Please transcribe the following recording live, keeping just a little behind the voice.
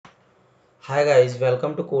Hi guys,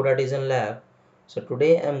 welcome to Code Artisan Lab. So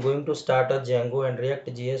today I'm going to start a Django and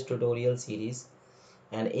ReactJs tutorial series,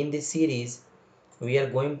 and in this series we are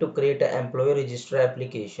going to create an employee register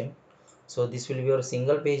application. So this will be your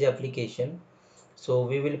single page application. So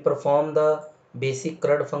we will perform the basic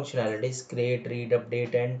CRUD functionalities, create, read,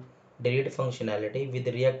 update and delete functionality with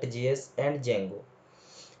ReactJs and Django.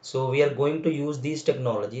 So we are going to use these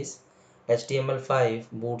technologies: HTML5,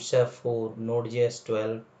 Bootstrap 4, NodeJs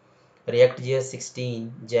 12, ReactJs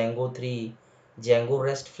 16, Django 3, Django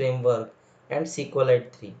REST framework and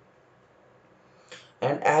SQLite 3.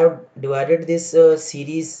 And I have divided this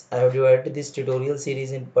tutorial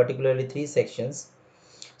series in particularly three sections.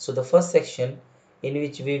 So the first section, in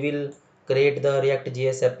which we will create the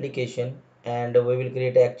ReactJs application, and we will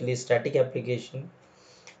create actually static application.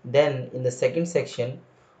 Then in the second section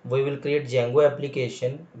we will create Django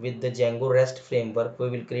application with the Django REST framework. We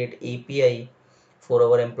will create API for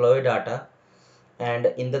our employee data, and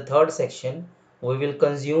in the third section we will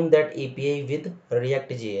consume that API with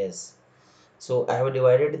ReactJs. So I have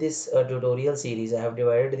divided this tutorial series, I have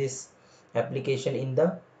divided this application in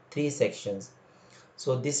the three sections.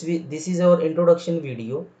 So this is our introduction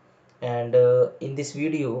video, and in this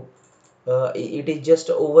video it is just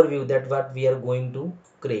an overview that what we are going to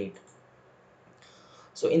create.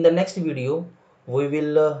 So in the next video we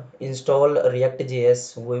will install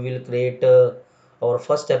ReactJs. We will create our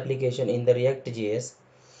first application in the ReactJs.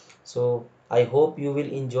 So I hope you will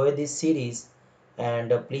enjoy this series,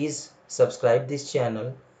 and please subscribe this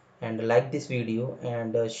channel and like this video,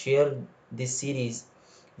 and share this series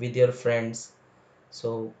with your friends.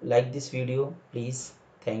 So like this video please.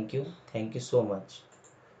 Thank you so much.